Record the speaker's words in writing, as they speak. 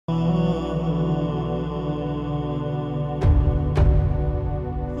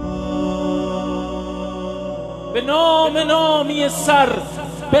به نام نامی سر،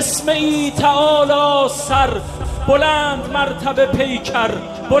 بسم ای تعالی سر، بلند مرتبه پیکر،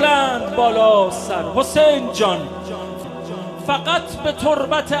 بلند بالا سر. حسین جان فقط به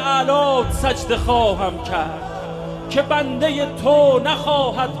تربت اعلات سجده خواهم کرد که بنده تو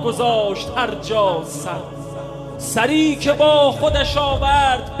نخواهد گذاشت هر جا سر. سری که با خودش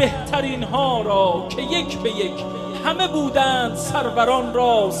آورد بهترین ها را که یک به یک همه بودند سروران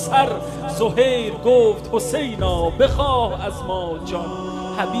را سر. زهیر گفت حسینا بخواه از ما جان،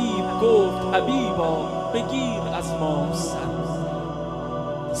 حبیب گفت حبیبا بگیر از ما سر.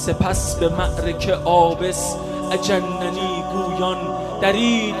 سپس به معرکه آبس اجننی گویان،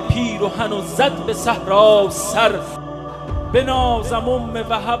 درید پیرهن و زد به صحرا سر. بنازم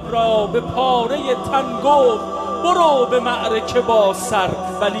وهب را به پاره تن گفت، برو به معرکه با سر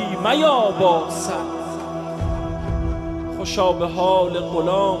ولی میا با سر. خوشا به حال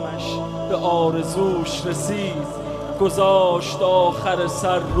غلامش به آرزوش رسید، گذاشت آخر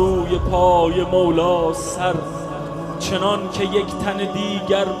سر روی پای مولا سر. چنان که یک تن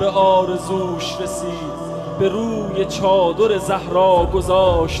دیگر به آرزوش رسید، به روی چادر زهرا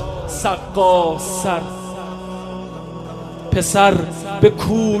گذاشت سقا سر. پسر به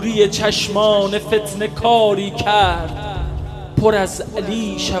کوری چشمان فتنه کاری کرد، پر از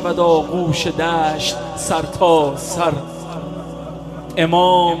علی شود آغوش دشت سر تا سر.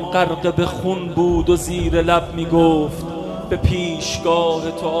 امام غرق به خون بود و زیر لب می گفت، به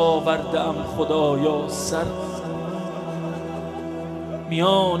پیشگاه تو آوردم خدایا سر.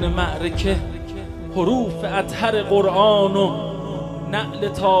 میان معرکه حروف اطهر قرآن و نعل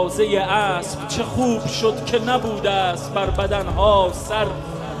تازه اسب، چه خوب شد که نبوده است بر بدنها سر.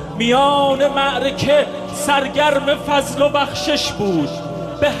 میان معرکه سرگرم فضل و بخشش بود،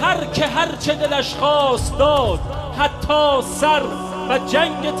 به هر که هر چه دلش خواست داد حتی سر. و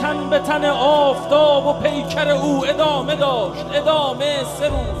جنگ تن به تن آفتاب و پیکر او ادامه داشت، ادامه 3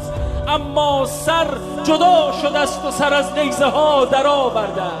 روز. اما سر جدا شده است و سر از نیزه ها در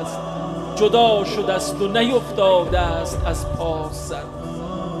آورده است، جدا شده است و نیفتاده است از پا سر.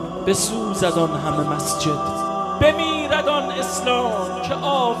 بسوزد آن همه مسجد، بمیرد آن اسلام که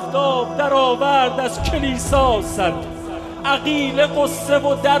آفتاب در آورد از کلیسا سر. عقیل قصه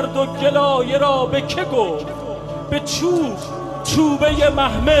و درد و گلایه را به که گفت؟ به چوبه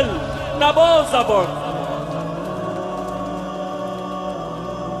محمل نبا زبان.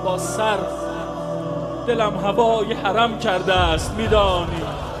 با سر دلم هوای حرم کرده است میدانی،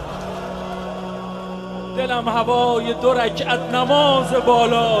 دلم هوای 2 رکعت نماز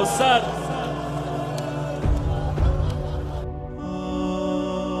بالا سر.